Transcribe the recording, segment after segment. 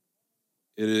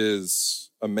It is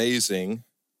amazing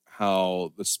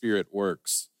how the Spirit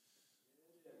works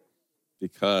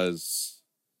because,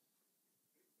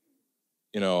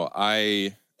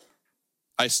 I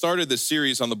started this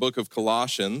series on the book of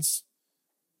Colossians,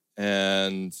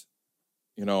 and,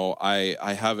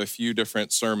 I have a few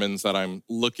different sermons that I'm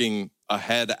looking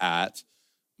ahead at,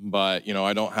 but,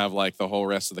 I don't have like the whole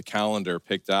rest of the calendar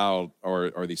picked out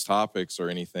or these topics or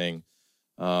anything.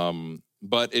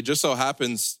 But it just so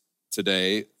happens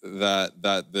today that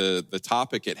the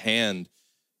topic at hand,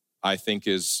 I think,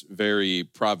 is very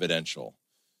providential,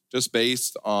 just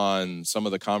based on some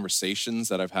of the conversations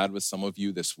that I've had with some of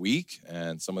you this week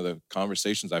and some of the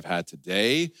conversations I've had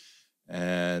today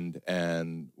and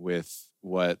with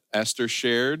what Esther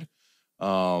shared.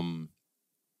 There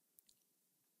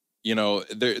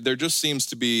just seems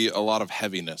to be a lot of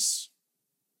heaviness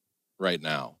right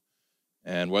now.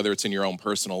 And whether it's in your own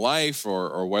personal life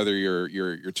or whether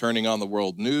you're turning on the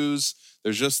world news,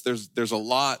 there's a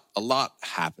lot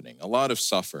happening, a lot of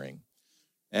suffering.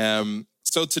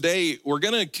 So today we're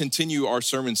going to continue our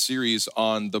sermon series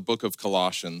on the book of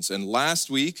Colossians. And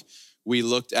last week we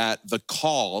looked at the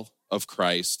call of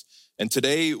Christ, and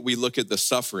today we look at the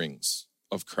sufferings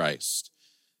of Christ.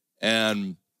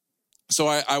 And so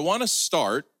I want to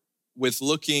start with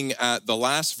looking at the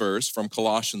last verse from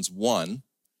Colossians 1.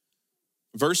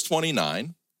 Verse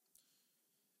 29,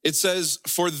 it says,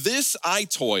 "For this I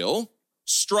toil,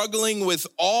 struggling with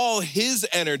all his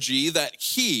energy that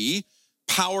he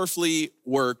powerfully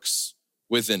works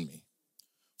within me.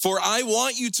 For I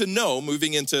want you to know,"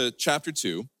 moving into chapter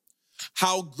 2,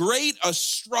 "how great a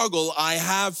struggle I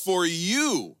have for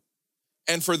you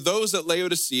and for those at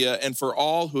Laodicea and for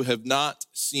all who have not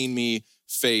seen me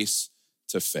face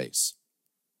to face."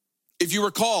 If you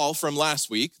recall from last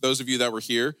week, those of you that were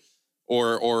here,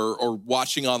 or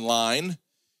watching online,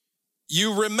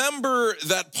 you remember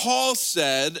that Paul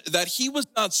said that he was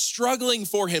not struggling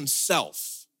for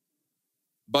himself,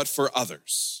 but for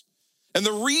others. And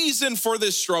the reason for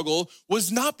this struggle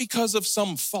was not because of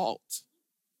some fault,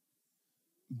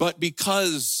 but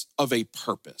because of a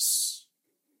purpose.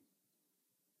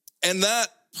 And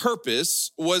that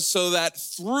purpose was so that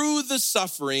through the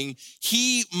suffering,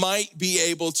 he might be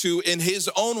able to, in his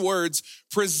own words,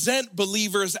 present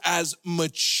believers as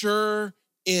mature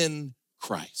in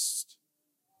Christ.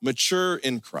 Mature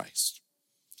in Christ.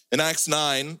 In Acts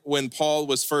 9, when Paul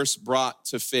was first brought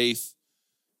to faith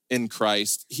in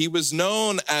Christ, he was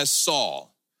known as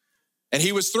Saul, and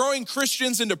he was throwing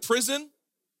Christians into prison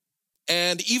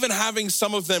and even having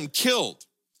some of them killed.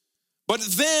 But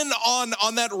then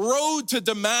on that road to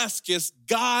Damascus,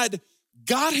 God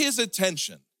got his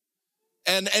attention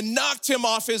and knocked him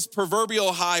off his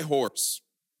proverbial high horse.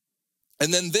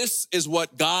 And then this is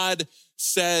what God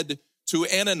said to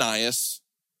Ananias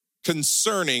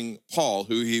concerning Paul,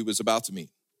 who he was about to meet.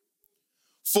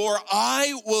 "For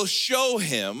I will show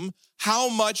him how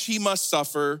much he must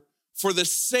suffer for the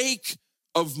sake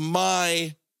of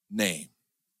my name."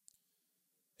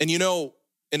 And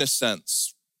in a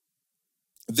sense,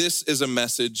 this is a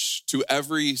message to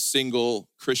every single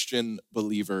Christian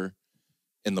believer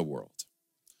in the world.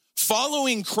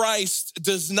 Following Christ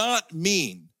does not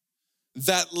mean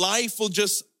that life will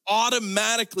just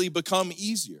automatically become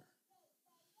easier.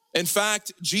 In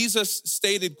fact, Jesus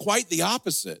stated quite the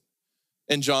opposite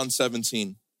in John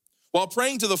 17. While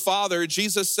praying to the Father,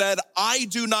 Jesus said, "I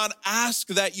do not ask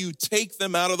that you take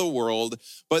them out of the world,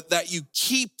 but that you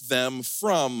keep them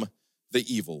from the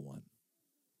evil one."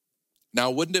 Now,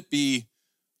 wouldn't it be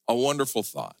a wonderful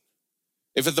thought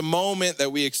if at the moment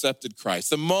that we accepted Christ,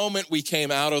 the moment we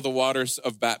came out of the waters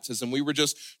of baptism, we were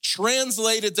just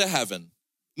translated to heaven?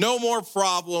 No more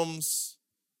problems,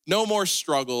 no more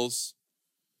struggles.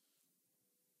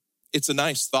 It's a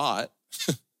nice thought.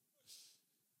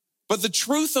 But the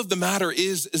truth of the matter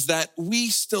is that we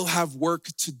still have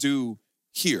work to do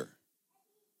here.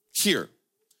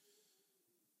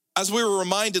 As we were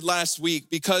reminded last week,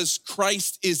 because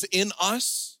Christ is in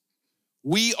us,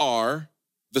 we are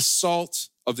the salt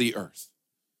of the earth,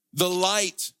 the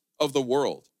light of the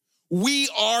world. We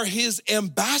are his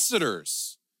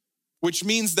ambassadors, which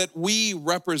means that we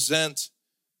represent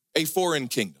a foreign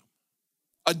kingdom,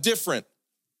 a different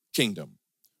kingdom.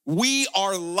 We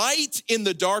are light in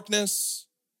the darkness,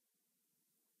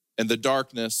 and the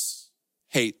darkness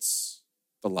hates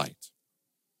the light.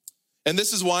 And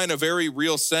this is why, in a very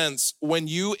real sense, when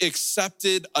you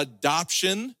accepted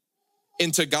adoption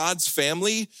into God's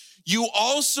family, you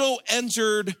also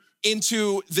entered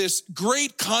into this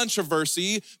great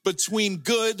controversy between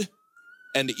good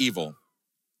and evil.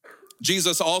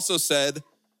 Jesus also said,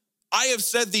 "I have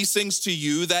said these things to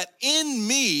you that in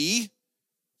me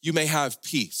you may have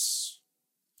peace.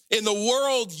 In the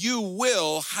world, you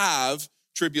will have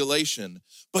tribulation,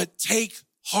 but take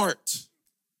heart,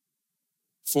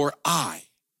 for I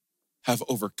have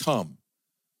overcome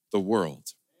the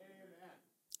world.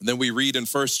 And then we read in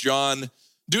 1 John,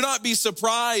 do not be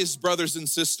surprised, brothers and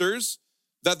sisters,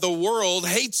 that the world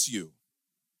hates you.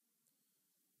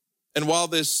 And while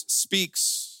this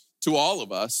speaks to all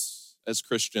of us as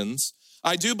Christians,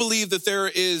 I do believe that there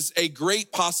is a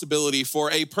great possibility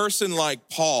for a person like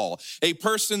Paul, a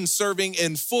person serving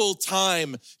in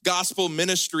full-time gospel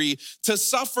ministry, to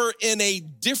suffer in a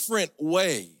different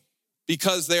way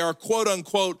because they are, quote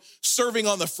unquote, serving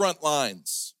on the front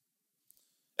lines.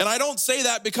 And I don't say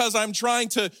that because I'm trying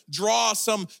to draw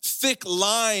some thick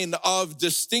line of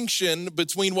distinction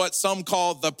between what some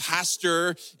call the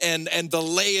pastor and the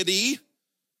laity,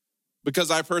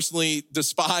 because I personally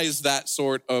despise that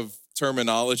sort of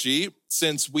terminology,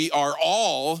 since we are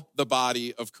all the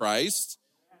body of Christ.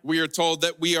 We are told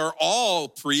that we are all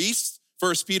priests.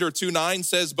 1 Peter 2:9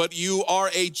 says, but you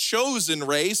are a chosen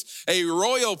race, a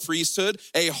royal priesthood,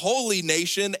 a holy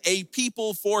nation, a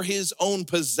people for his own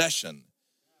possession,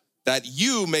 that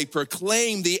you may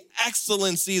proclaim the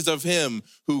excellencies of him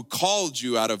who called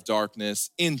you out of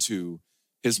darkness into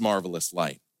his marvelous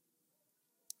light.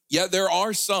 Yet there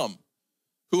are some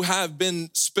who have been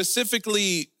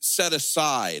specifically set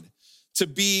aside to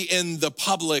be in the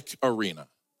public arena,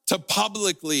 to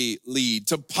publicly lead,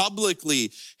 to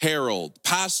publicly herald.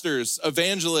 Pastors,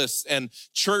 evangelists, and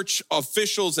church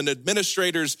officials and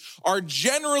administrators are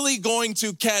generally going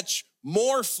to catch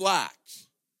more flack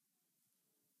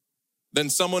than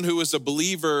someone who is a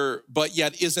believer but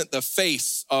yet isn't the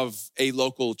face of a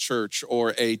local church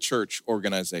or a church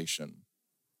organization.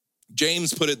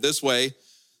 James put it this way,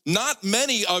 not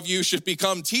many of you should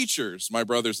become teachers, my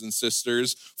brothers and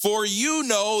sisters, for you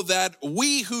know that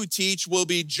we who teach will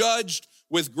be judged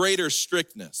with greater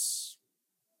strictness.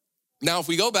 Now, if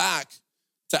we go back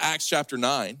to Acts chapter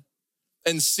 9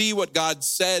 and see what God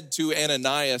said to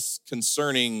Ananias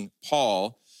concerning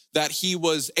Paul, that he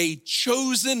was a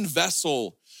chosen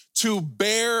vessel to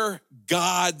bear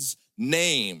God's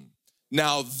name.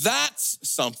 Now, that's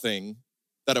something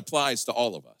that applies to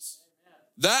all of us.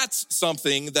 That's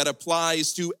something that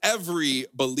applies to every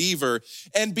believer.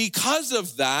 And because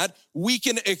of that, we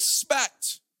can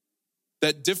expect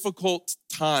that difficult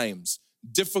times,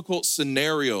 difficult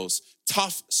scenarios,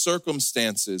 tough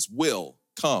circumstances will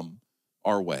come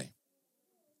our way.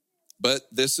 But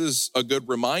this is a good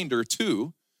reminder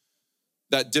too,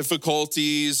 that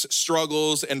difficulties,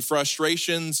 struggles, and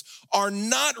frustrations are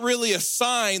not really a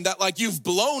sign that like you've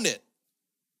blown it.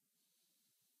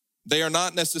 They are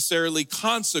not necessarily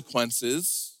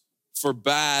consequences for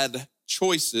bad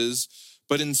choices,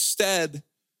 but instead,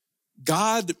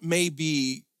 God may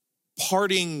be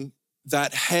parting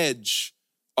that hedge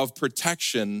of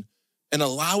protection and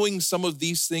allowing some of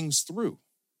these things through.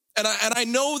 And I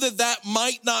know that that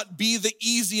might not be the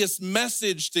easiest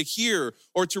message to hear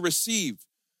or to receive,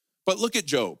 but look at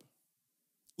Job.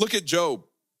 Look at Job.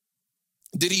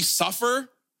 Did he suffer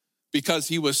because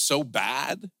he was so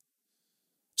bad?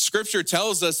 Scripture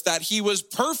tells us that he was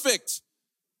perfect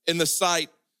in the sight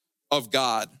of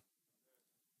God.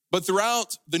 But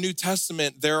throughout the New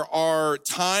Testament, there are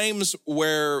times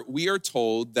where we are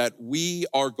told that we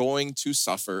are going to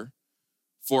suffer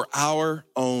for our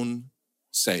own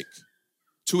sake,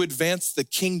 to advance the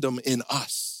kingdom in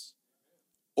us,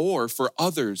 or for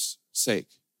others' sake,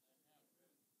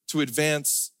 to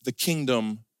advance the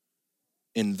kingdom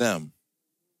in them.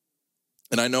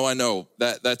 And I know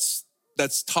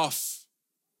that's tough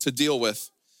to deal with,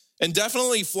 and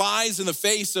definitely flies in the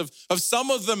face of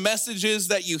some of the messages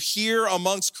that you hear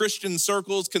amongst Christian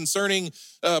circles concerning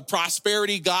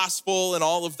prosperity gospel and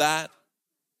all of that.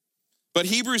 But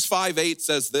Hebrews 5:8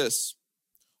 says this,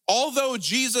 although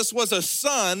Jesus was a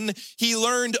son, he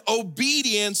learned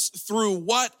obedience through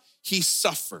what he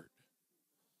suffered.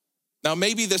 Now,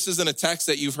 maybe this isn't a text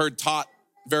that you've heard taught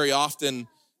very often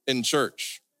in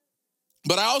church.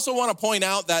 But I also want to point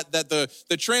out that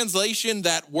the translation,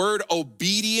 that word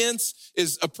obedience,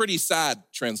 is a pretty sad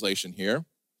translation here,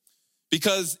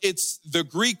 because it's the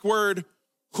Greek word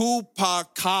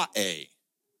hupaka'e,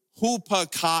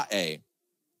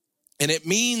 and it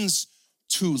means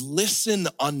to listen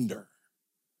under.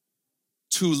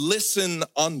 To listen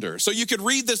under. So you could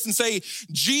read this and say,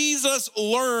 Jesus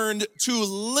learned to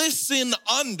listen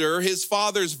under his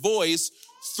Father's voice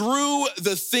through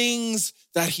the things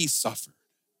that he suffered.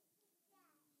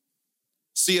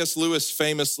 C.S. Lewis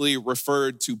famously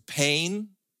referred to pain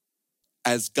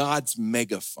as God's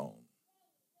megaphone.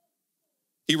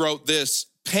 He wrote this,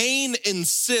 pain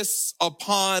insists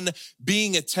upon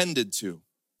being attended to.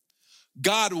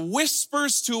 God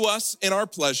whispers to us in our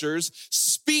pleasures,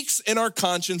 speaks in our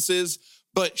consciences,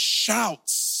 but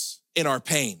shouts in our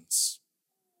pains.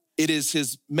 It is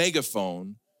his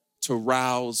megaphone to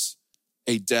rouse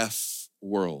a deaf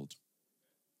world.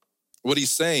 What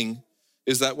he's saying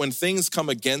is that when things come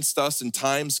against us and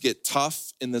times get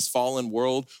tough in this fallen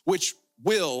world, which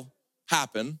will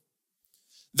happen,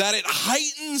 that it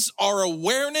heightens our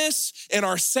awareness and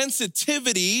our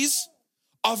sensitivities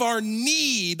of our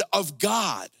need of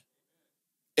God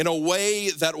in a way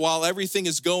that while everything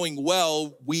is going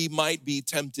well, we might be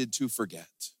tempted to forget.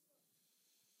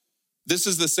 This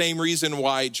is the same reason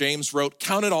why James wrote,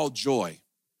 "Count it all joy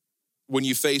when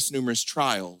you face numerous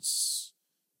trials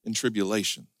and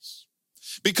tribulations."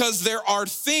 Because there are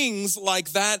things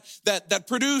like that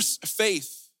produce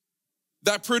faith,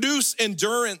 that produce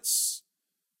endurance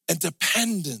and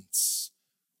dependence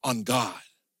on God.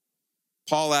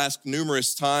 Paul asked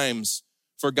numerous times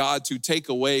for God to take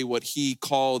away what he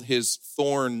called his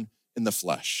thorn in the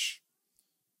flesh.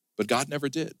 But God never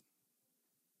did.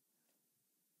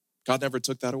 God never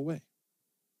took that away.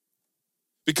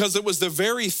 Because it was the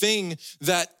very thing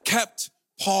that kept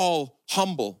Paul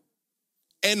humble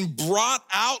and brought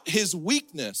out his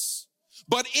weakness.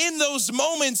 But in those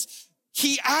moments,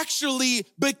 he actually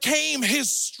became his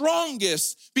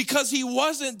strongest because he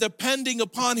wasn't depending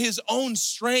upon his own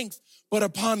strength, but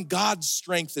upon God's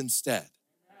strength instead.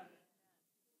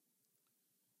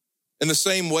 In the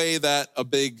same way that a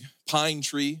big pine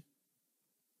tree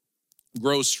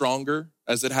grows stronger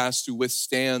as it has to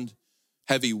withstand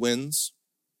heavy winds,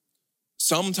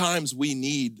 sometimes we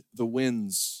need the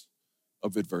winds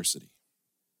of adversity.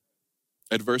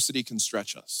 Adversity can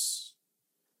stretch us.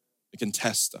 It can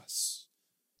test us.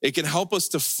 It can help us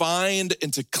to find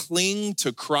and to cling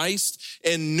to Christ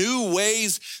in new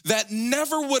ways that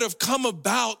never would have come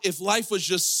about if life was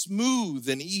just smooth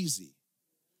and easy.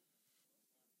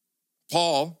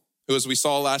 Paul, who as we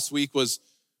saw last week was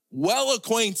well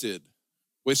acquainted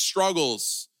with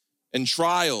struggles and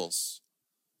trials,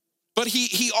 but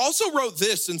he also wrote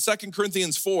this in 2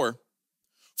 Corinthians 4,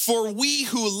 "For we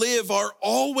who live are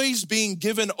always being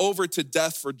given over to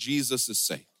death for Jesus'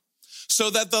 sake, so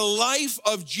that the life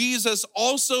of Jesus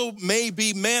also may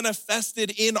be manifested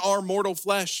in our mortal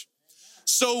flesh.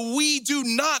 So we do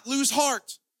not lose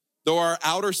heart. Though our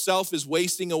outer self is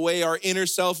wasting away, our inner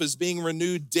self is being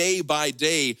renewed day by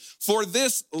day. For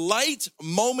this light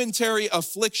momentary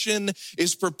affliction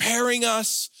is preparing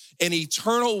us an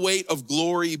eternal weight of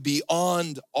glory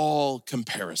beyond all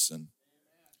comparison.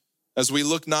 As we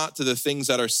look not to the things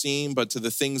that are seen, but to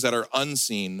the things that are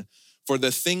unseen. For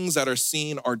the things that are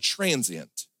seen are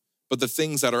transient, but the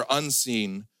things that are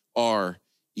unseen are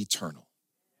eternal."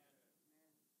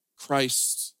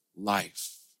 Christ's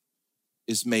life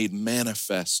is made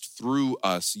manifest through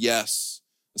us, yes,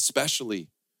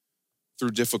 especially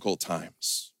through difficult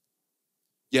times.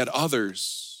 Yet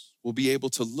others will be able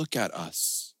to look at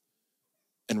us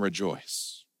and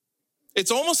rejoice.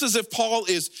 It's almost as if Paul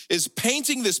is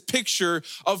painting this picture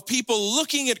of people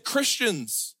looking at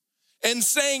Christians and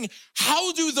saying,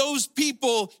 how do those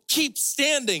people keep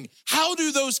standing? How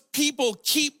do those people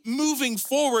keep moving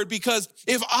forward? Because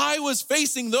if I was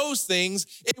facing those things,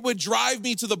 it would drive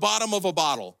me to the bottom of a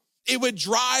bottle. It would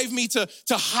drive me to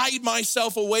hide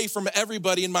myself away from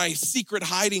everybody in my secret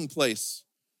hiding place.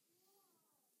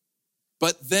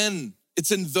 But then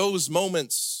it's in those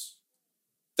moments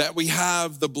that we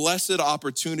have the blessed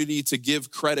opportunity to give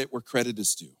credit where credit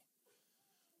is due.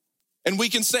 And we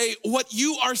can say, what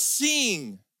you are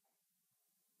seeing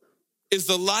is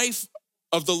the life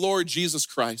of the Lord Jesus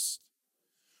Christ,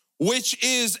 which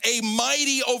is a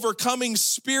mighty overcoming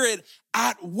spirit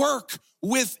at work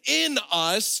within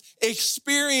us,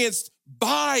 experienced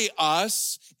by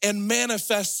us, and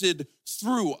manifested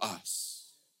through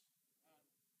us.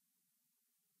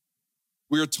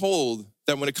 We are told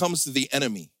that when it comes to the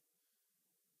enemy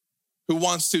who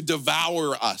wants to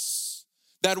devour us,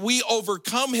 that we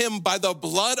overcome him by the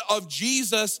blood of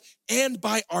Jesus and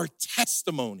by our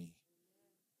testimony,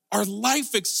 our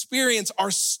life experience,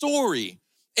 our story,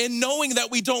 and knowing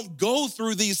that we don't go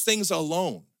through these things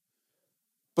alone,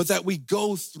 but that we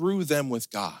go through them with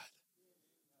God.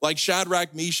 Like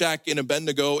Shadrach, Meshach, and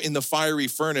Abednego in the fiery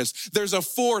furnace, there's a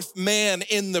fourth man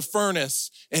in the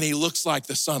furnace, and he looks like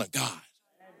the Son of God.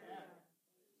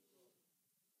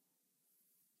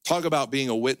 Talk about being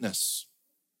a witness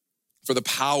for the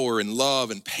power and love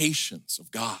and patience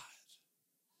of God.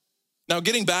 Now,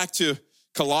 getting back to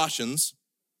Colossians,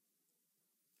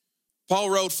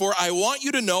 Paul wrote, "For I want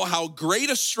you to know how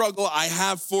great a struggle I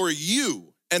have for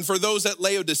you and for those at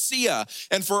Laodicea,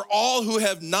 and for all who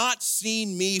have not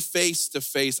seen me face to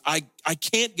face. I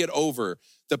can't get over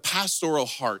the pastoral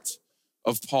heart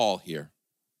of Paul here.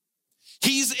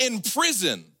 He's in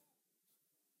prison.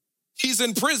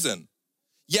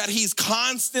 Yet he's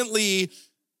constantly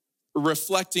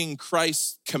reflecting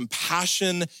Christ's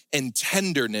compassion and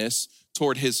tenderness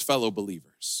toward his fellow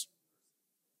believers.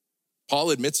 Paul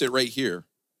admits it right here.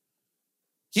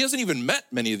 He hasn't even met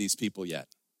many of these people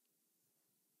yet.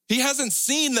 He hasn't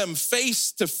seen them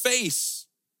face to face,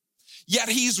 yet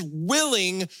he's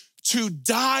willing to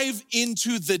dive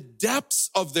into the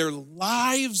depths of their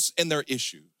lives and their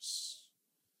issues.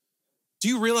 Do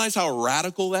you realize how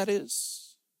radical that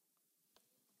is?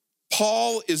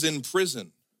 Paul is in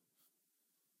prison,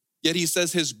 yet he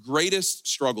says his greatest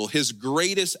struggle, his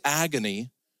greatest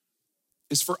agony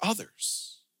is for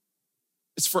others.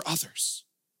 It's for others.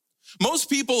 Most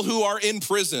people who are in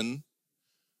prison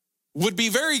would be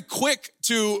very quick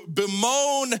to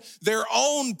bemoan their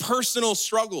own personal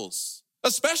struggles,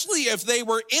 especially if they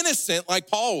were innocent like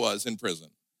Paul was in prison.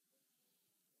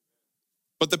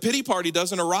 But the pity party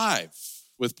doesn't arrive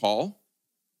with Paul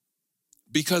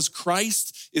because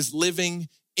Christ is living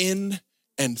in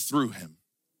and through him.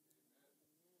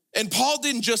 And Paul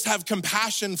didn't just have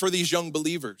compassion for these young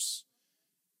believers.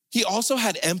 He also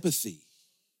had empathy.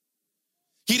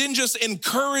 He didn't just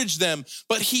encourage them,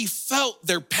 but he felt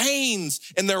their pains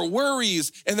and their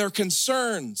worries and their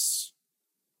concerns.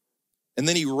 And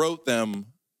then he wrote them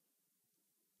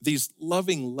these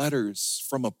loving letters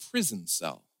from a prison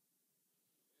cell.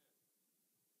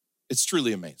 It's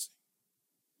truly amazing.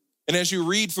 And as you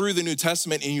read through the New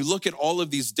Testament and you look at all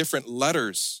of these different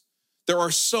letters, there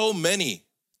are so many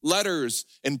letters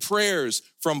and prayers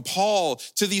from Paul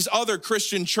to these other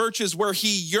Christian churches where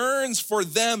he yearns for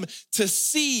them to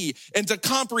see and to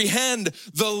comprehend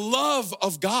the love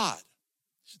of God,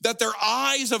 that their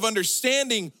eyes of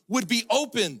understanding would be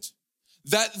opened,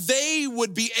 that they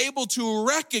would be able to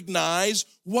recognize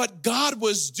what God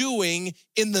was doing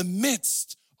in the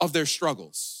midst of their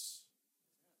struggles.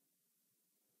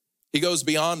 He goes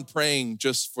beyond praying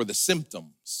just for the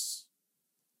symptoms,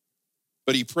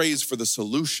 but he prays for the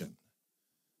solution,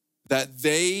 that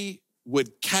they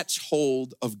would catch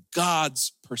hold of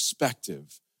God's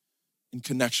perspective in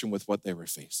connection with what they were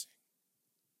facing.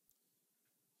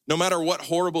 No matter what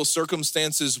horrible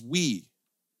circumstances we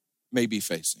may be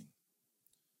facing,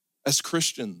 as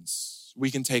Christians,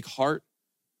 we can take heart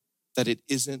that it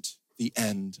isn't the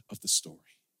end of the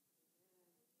story.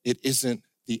 It isn't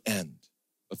the end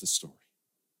of the story.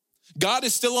 God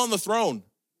is still on the throne.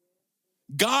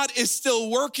 God is still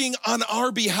working on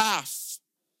our behalf.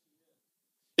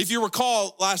 If you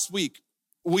recall last week,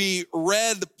 we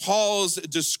read Paul's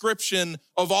description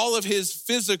of all of his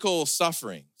physical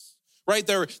sufferings, right?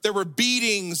 There were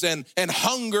beatings and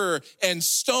hunger and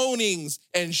stonings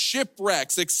and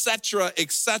shipwrecks, etc.,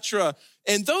 etc.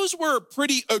 And those were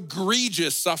pretty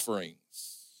egregious sufferings.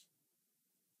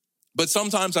 But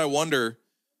sometimes I wonder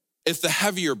if the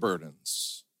heavier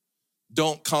burdens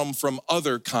don't come from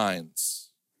other kinds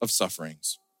of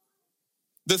sufferings.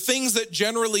 The things that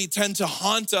generally tend to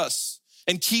haunt us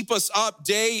and keep us up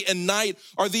day and night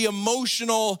are the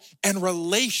emotional and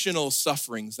relational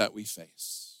sufferings that we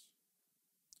face.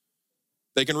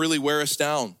 They can really wear us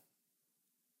down.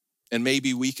 And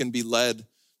maybe we can be led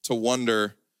to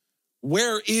wonder,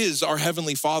 where is our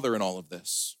Heavenly Father in all of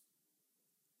this?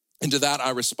 And to that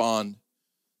I respond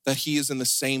that he is in the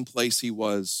same place he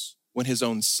was when his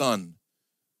own son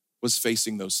was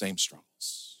facing those same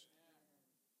struggles.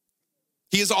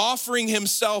 He is offering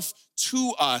himself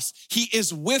to us. He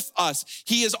is with us.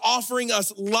 He is offering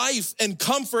us life and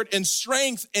comfort and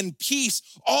strength and peace,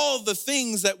 all the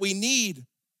things that we need.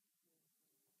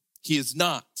 He is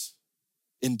not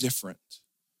indifferent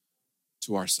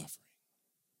to our suffering.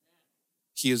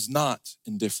 He is not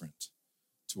indifferent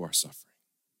to our suffering.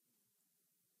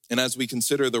 And as we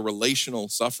consider the relational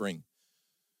suffering,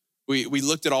 we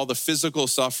looked at all the physical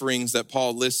sufferings that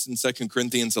Paul lists in 2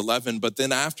 Corinthians 11, but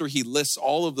then after he lists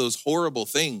all of those horrible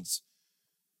things,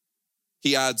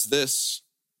 he adds this,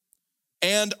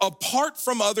 and apart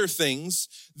from other things,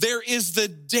 there is the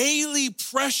daily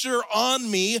pressure on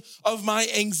me of my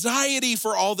anxiety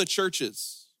for all the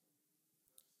churches.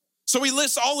 So he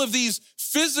lists all of these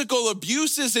physical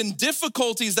abuses and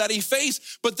difficulties that he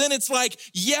faced, but then it's like,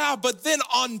 yeah, but then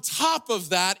on top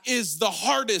of that is the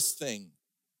hardest thing.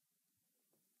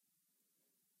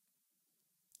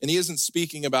 And he isn't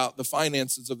speaking about the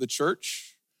finances of the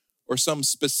church or some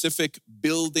specific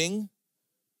building.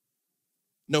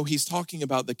 No, he's talking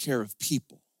about the care of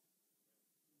people.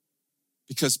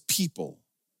 Because people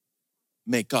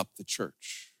make up the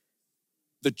church.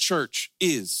 The church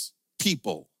is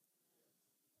people.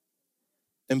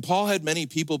 And Paul had many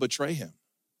people betray him,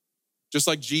 just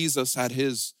like Jesus had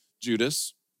his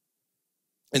Judas.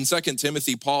 In 2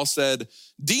 Timothy, Paul said,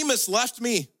 Demas left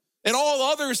me, and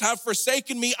all others have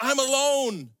forsaken me. I'm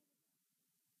alone.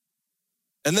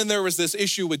 And then there was this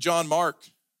issue with John Mark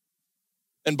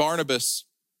and Barnabas.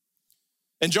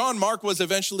 And John Mark was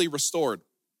eventually restored.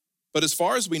 But as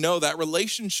far as we know, that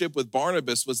relationship with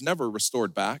Barnabas was never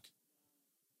restored back.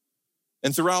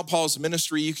 And throughout Paul's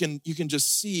ministry, you can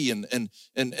just see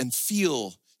and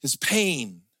feel his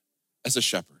pain as a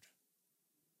shepherd.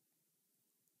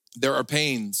 There are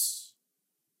pains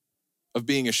of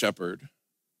being a shepherd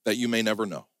that you may never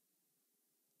know.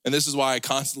 And this is why I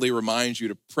constantly remind you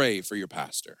to pray for your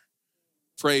pastor.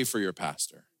 Pray for your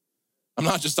pastor. I'm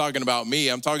not just talking about me,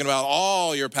 I'm talking about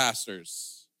all your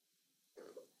pastors.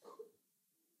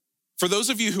 For those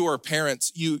of you who are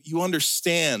parents, you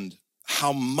understand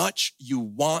how much you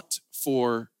want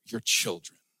for your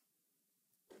children.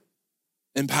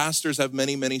 And pastors have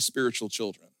many, many spiritual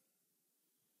children.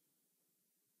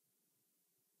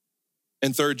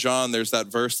 In 3 John, there's that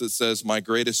verse that says, my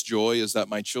greatest joy is that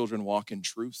my children walk in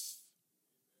truth.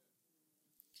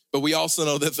 But we also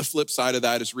know that the flip side of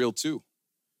that is real too.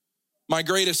 My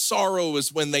greatest sorrow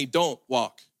is when they don't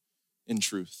walk in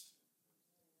truth.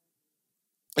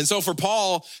 And so for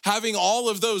Paul, having all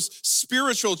of those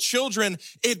spiritual children,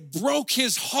 it broke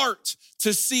his heart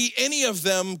to see any of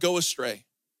them go astray.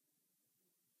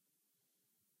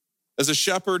 As a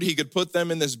shepherd, he could put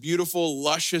them in this beautiful,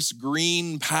 luscious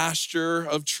green pasture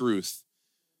of truth.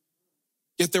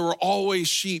 Yet there were always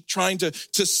sheep trying to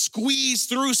squeeze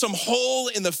through some hole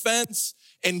in the fence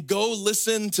and go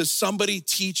listen to somebody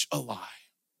teach a lie.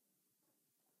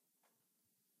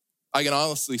 I can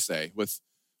honestly say with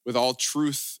all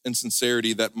truth and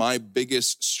sincerity that my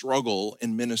biggest struggle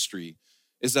in ministry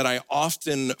is that I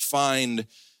often find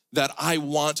that I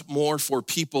want more for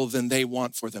people than they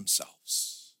want for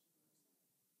themselves.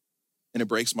 And it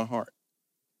breaks my heart.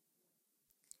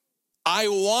 I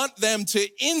want them to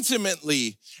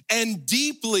intimately and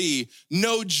deeply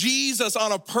know Jesus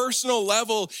on a personal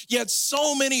level, yet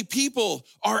so many people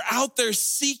are out there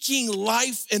seeking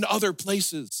life in other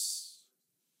places.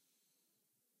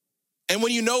 And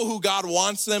when you know who God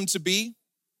wants them to be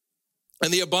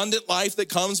and the abundant life that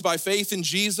comes by faith in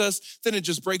Jesus, then it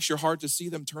just breaks your heart to see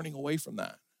them turning away from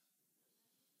that.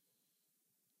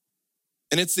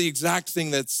 And it's the exact thing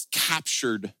that's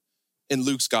captured in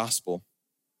Luke's gospel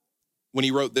when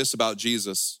he wrote this about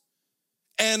Jesus.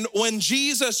 And when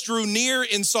Jesus drew near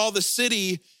and saw the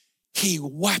city, he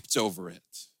wept over it.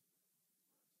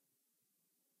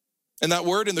 And that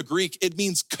word in the Greek, it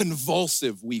means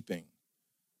convulsive weeping.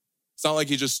 It's not like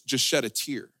he just shed a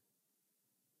tear.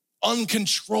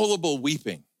 Uncontrollable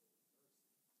weeping.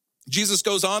 Jesus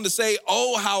goes on to say,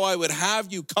 oh, how I would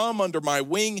have you come under my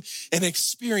wing and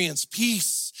experience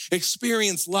peace,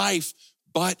 experience life,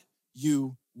 but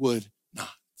you would not.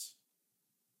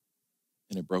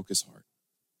 And it broke his heart.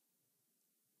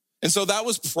 And so that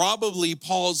was probably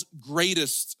Paul's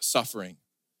greatest suffering.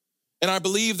 And I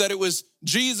believe that it was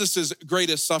Jesus's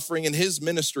greatest suffering in his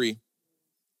ministry.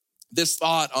 This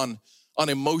thought on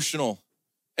emotional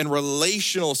and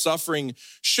relational suffering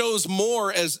shows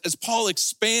more as Paul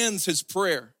expands his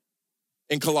prayer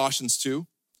in Colossians 2.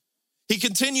 He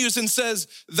continues and says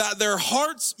that their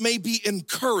hearts may be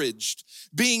encouraged,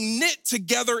 being knit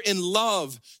together in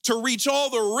love to reach all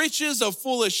the riches of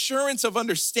full assurance of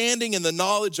understanding in the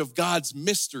knowledge of God's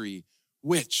mystery,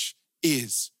 which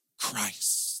is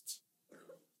Christ.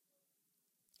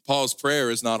 Paul's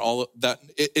prayer is not all that,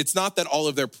 it's not that all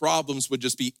of their problems would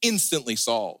just be instantly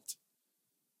solved.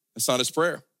 That's not his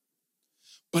prayer.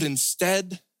 But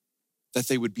instead, that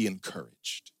they would be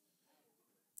encouraged.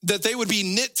 That they would be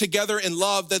knit together in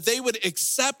love, that they would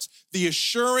accept the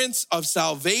assurance of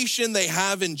salvation they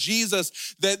have in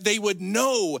Jesus, that they would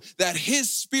know that his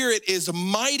Spirit is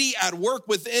mighty at work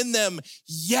within them,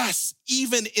 yes,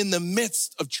 even in the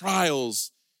midst of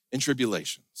trials and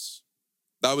tribulations.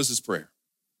 That was his prayer.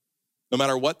 No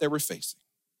matter what they were facing,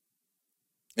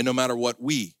 and no matter what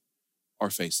we are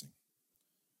facing.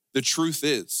 The truth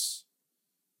is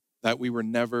that we were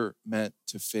never meant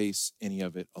to face any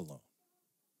of it alone.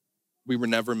 We were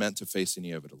never meant to face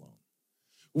any of it alone.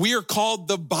 We are called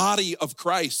the body of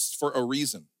Christ for a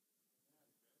reason.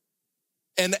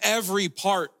 And every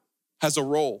part has a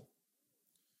role.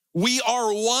 We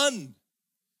are one.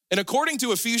 And according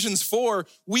to Ephesians 4,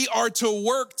 we are to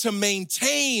work to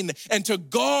maintain and to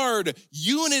guard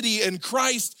unity in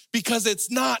Christ because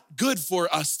it's not good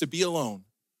for us to be alone.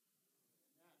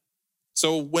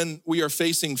 So when we are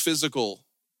facing physical,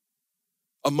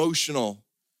 emotional,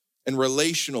 and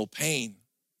relational pain,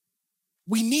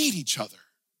 we need each other.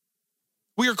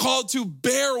 We are called to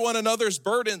bear one another's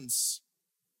burdens.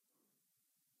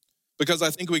 Because I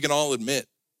think we can all admit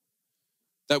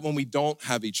that when we don't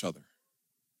have each other,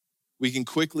 we can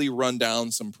quickly run down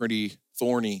some pretty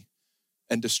thorny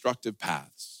and destructive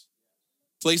paths.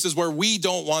 Places where we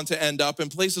don't want to end up and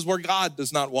places where God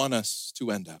does not want us to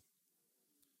end up.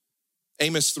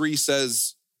 Amos 3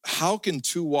 says, how can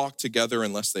two walk together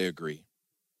unless they agree?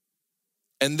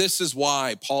 And this is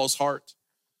why Paul's heart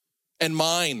and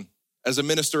mine as a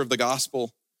minister of the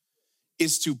gospel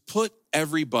is to put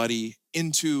everybody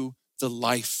into the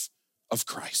life of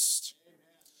Christ.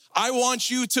 I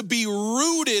want you to be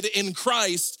rooted in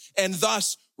Christ and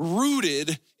thus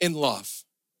rooted in love.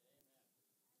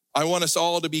 I want us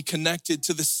all to be connected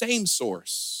to the same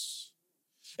source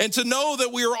and to know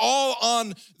that we are all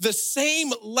on the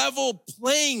same level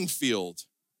playing field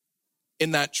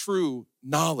in that true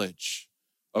knowledge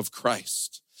of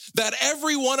Christ. That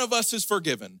every one of us is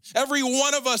forgiven. Every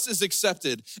one of us is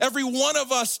accepted. Every one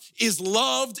of us is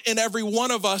loved, and every one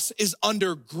of us is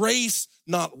under grace,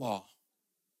 not law.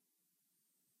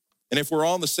 And if we're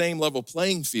all on the same level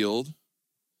playing field,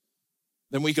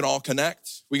 then we can all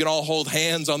connect. We can all hold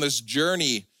hands on this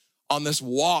journey, on this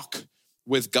walk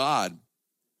with God.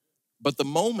 But the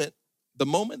moment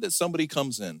that somebody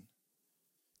comes in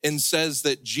and says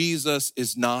that Jesus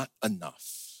is not enough,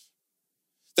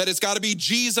 that it's got to be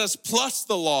Jesus plus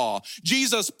the law,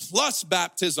 Jesus plus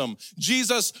baptism,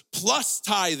 Jesus plus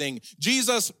tithing,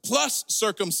 Jesus plus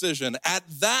circumcision. At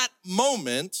that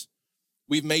moment,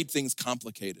 we've made things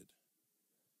complicated.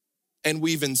 And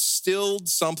we've instilled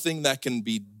something that can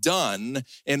be done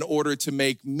in order to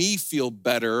make me feel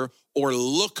better or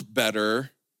look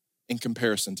better in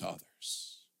comparison to others.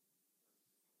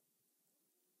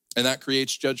 And that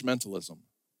creates judgmentalism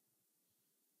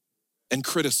and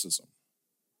criticism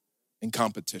and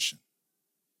competition.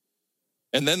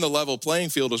 And then the level playing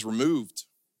field is removed.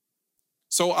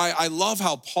 So I love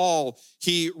how Paul,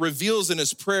 he reveals in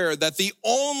his prayer that the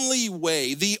one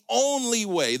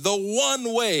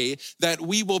way that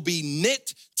we will be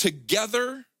knit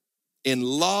together in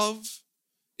love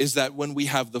is that when we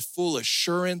have the full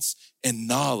assurance and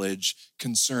knowledge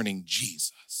concerning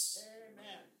Jesus.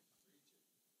 Amen.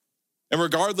 And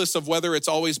regardless of whether it's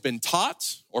always been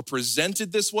taught or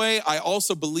presented this way, I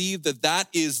also believe that that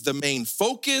is the main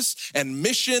focus and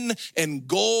mission and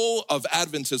goal of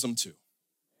Adventism too.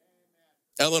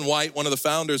 Ellen White, one of the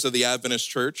founders of the Adventist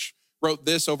Church, wrote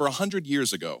this over 100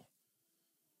 years ago.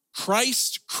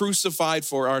 Christ crucified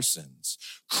for our sins.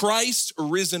 Christ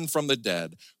risen from the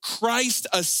dead. Christ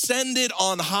ascended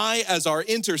on high as our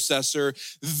intercessor.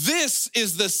 This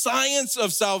is the science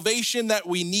of salvation that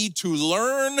we need to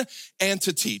learn and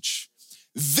to teach.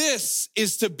 This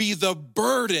is to be the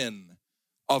burden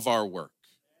of our work.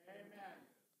 Amen.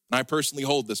 And I personally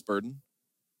hold this burden,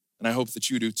 and I hope that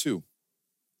you do too.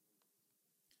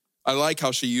 I like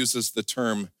how she uses the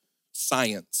term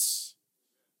science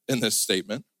in this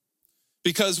statement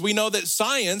because we know that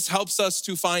science helps us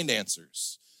to find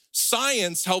answers.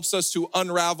 Science helps us to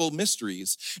unravel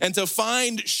mysteries and to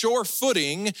find sure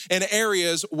footing in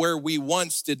areas where we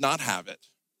once did not have it.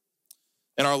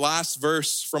 And our last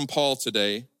verse from Paul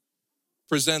today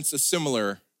presents a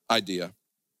similar idea.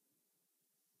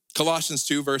 Colossians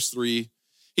 2, verse 3.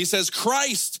 He says,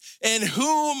 Christ, in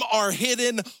whom are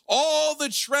hidden all the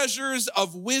treasures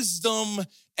of wisdom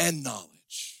and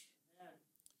knowledge.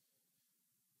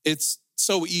 It's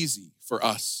so easy for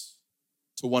us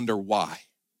to wonder why.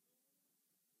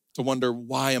 To wonder,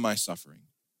 why am I suffering?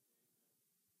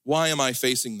 Why am I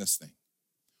facing this thing?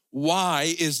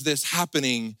 Why is this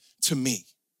happening to me?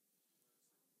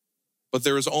 But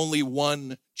there is only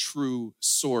one true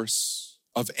source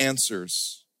of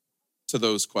answers to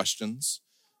those questions.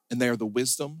 And they are the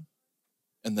wisdom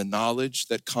and the knowledge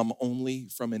that come only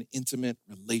from an intimate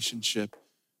relationship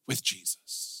with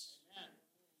Jesus.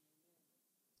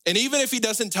 And even if he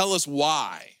doesn't tell us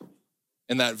why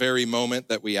in that very moment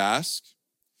that we ask,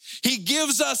 he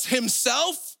gives us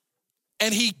himself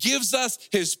and he gives us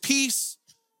his peace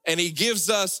and he gives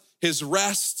us his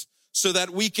rest so that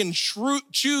we can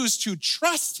choose to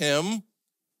trust him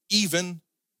even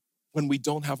when we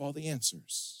don't have all the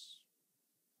answers.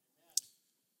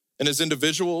 And as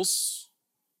individuals,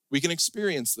 we can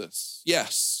experience this,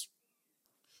 yes.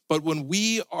 But when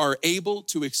we are able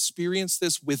to experience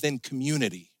this within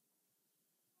community,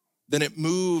 then it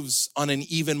moves on an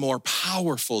even more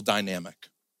powerful dynamic.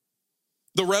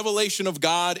 The revelation of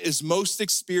God is most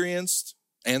experienced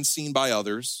and seen by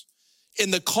others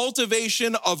in the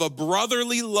cultivation of a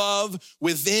brotherly love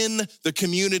within the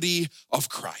community of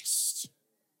Christ.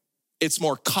 It's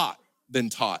more caught than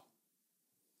taught.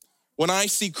 When I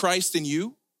see Christ in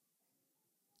you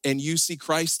and you see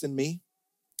Christ in me,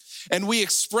 and we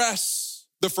express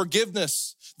the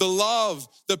forgiveness, the love,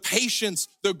 the patience,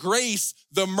 the grace,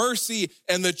 the mercy,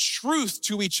 and the truth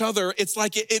to each other, it's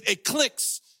like it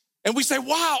clicks. And we say,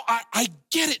 wow, I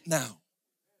get it now.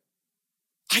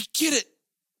 I get it.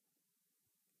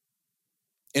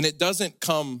 And it doesn't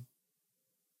come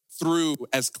through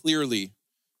as clearly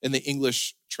in the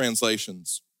English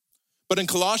translations. But in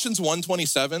Colossians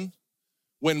 1:27,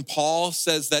 when Paul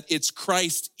says that it's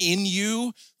Christ in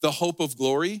you, the hope of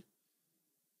glory,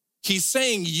 he's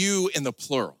saying you in the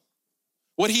plural.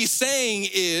 What he's saying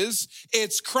is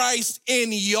it's Christ in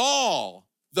y'all,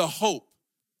 the hope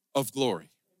of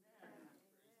glory.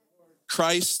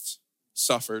 Christ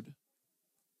suffered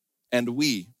and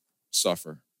we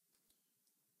suffer,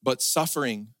 but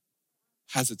suffering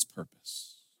has its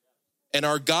purpose. And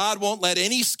our God won't let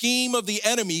any scheme of the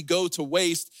enemy go to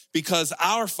waste because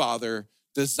our Father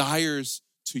desires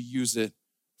to use it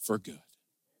for good.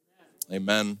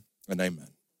 Amen and amen.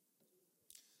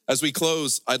 As we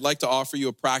close, I'd like to offer you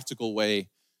a practical way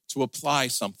to apply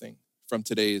something from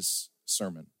today's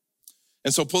sermon.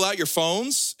 And so pull out your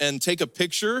phones and take a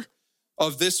picture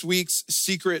of this week's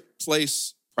secret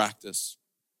place practice.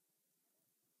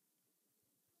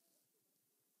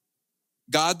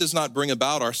 God does not bring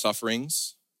about our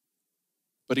sufferings,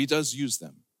 but he does use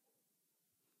them.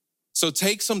 So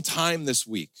take some time this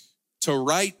week to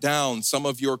write down some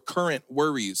of your current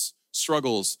worries,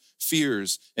 struggles,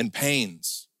 fears, and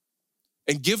pains,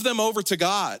 and give them over to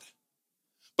God.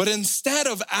 But instead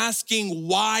of asking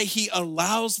why he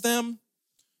allows them,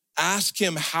 ask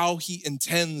him how he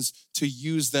intends to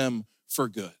use them for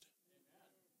good.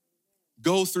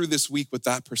 Go through this week with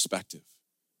that perspective.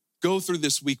 Go through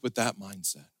this week with that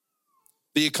mindset.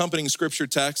 The accompanying scripture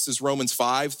text is Romans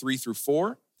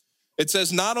 5:3-4. It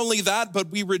says, not only that, but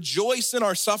we rejoice in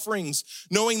our sufferings,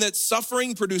 knowing that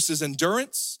suffering produces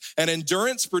endurance, and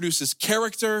endurance produces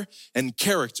character, and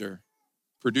character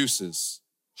produces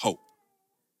hope.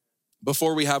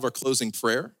 Before we have our closing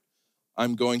prayer,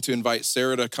 I'm going to invite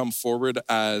Sarah to come forward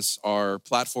as our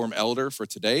platform elder for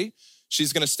today.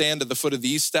 She's going to stand at the foot of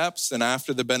these steps, and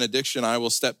after the benediction, I will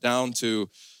step down to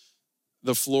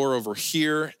the floor over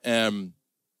here.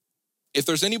 If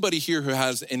there's anybody here who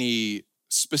has any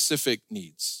specific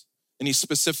needs, any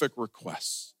specific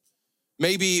requests,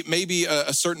 maybe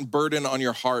a certain burden on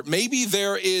your heart, maybe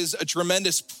there is a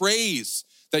tremendous praise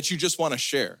that you just want to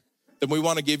share, then we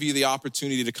want to give you the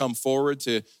opportunity to come forward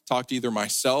to talk to either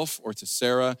myself or to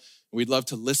Sarah. We'd love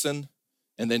to listen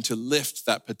and then to lift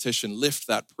that petition, lift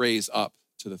that praise up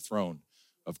to the throne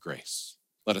of grace.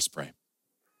 Let us pray.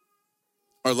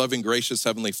 Our loving, gracious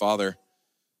Heavenly Father,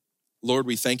 Lord,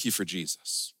 we thank you for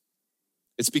Jesus.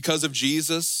 It's because of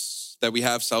Jesus that we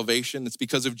have salvation. It's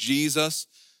because of Jesus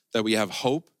that we have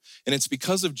hope. And it's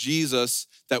because of Jesus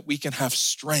that we can have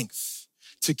strength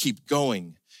to keep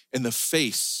going in the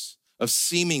face of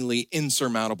seemingly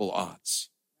insurmountable odds.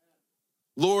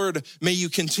 Lord, may you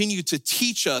continue to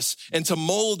teach us and to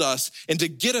mold us and to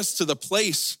get us to the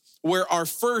place where our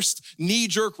first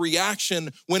knee-jerk reaction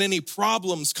when any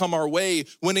problems come our way,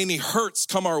 when any hurts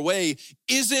come our way,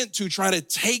 isn't to try to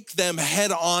take them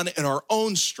head on in our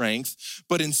own strength,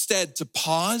 but instead to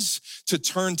pause, to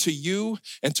turn to you,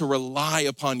 and to rely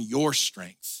upon your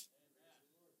strength.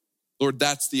 Lord,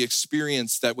 that's the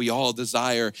experience that we all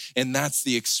desire, and that's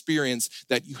the experience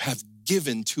that you have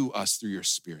given to us through your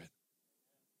Spirit.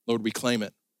 Lord, we claim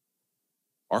it.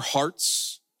 Our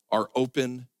hearts are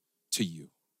open to you.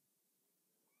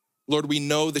 Lord, we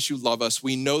know that you love us.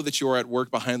 We know that you are at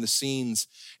work behind the scenes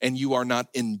and you are not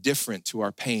indifferent to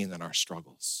our pain and our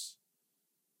struggles.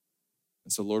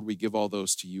 And so, Lord, we give all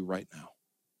those to you right now,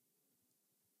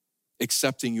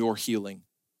 accepting your healing,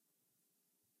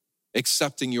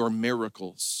 accepting your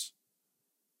miracles,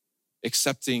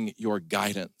 accepting your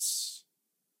guidance.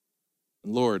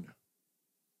 And Lord,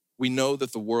 we know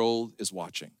that the world is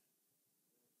watching,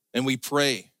 and we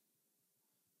pray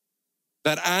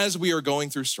that as we are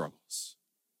going through struggles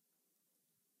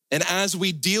and as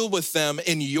we deal with them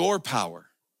in your power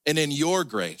and in your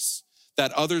grace,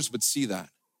 that others would see that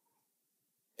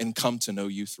and come to know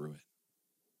you through it.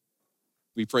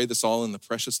 We pray this all in the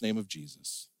precious name of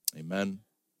Jesus. Amen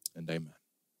and amen.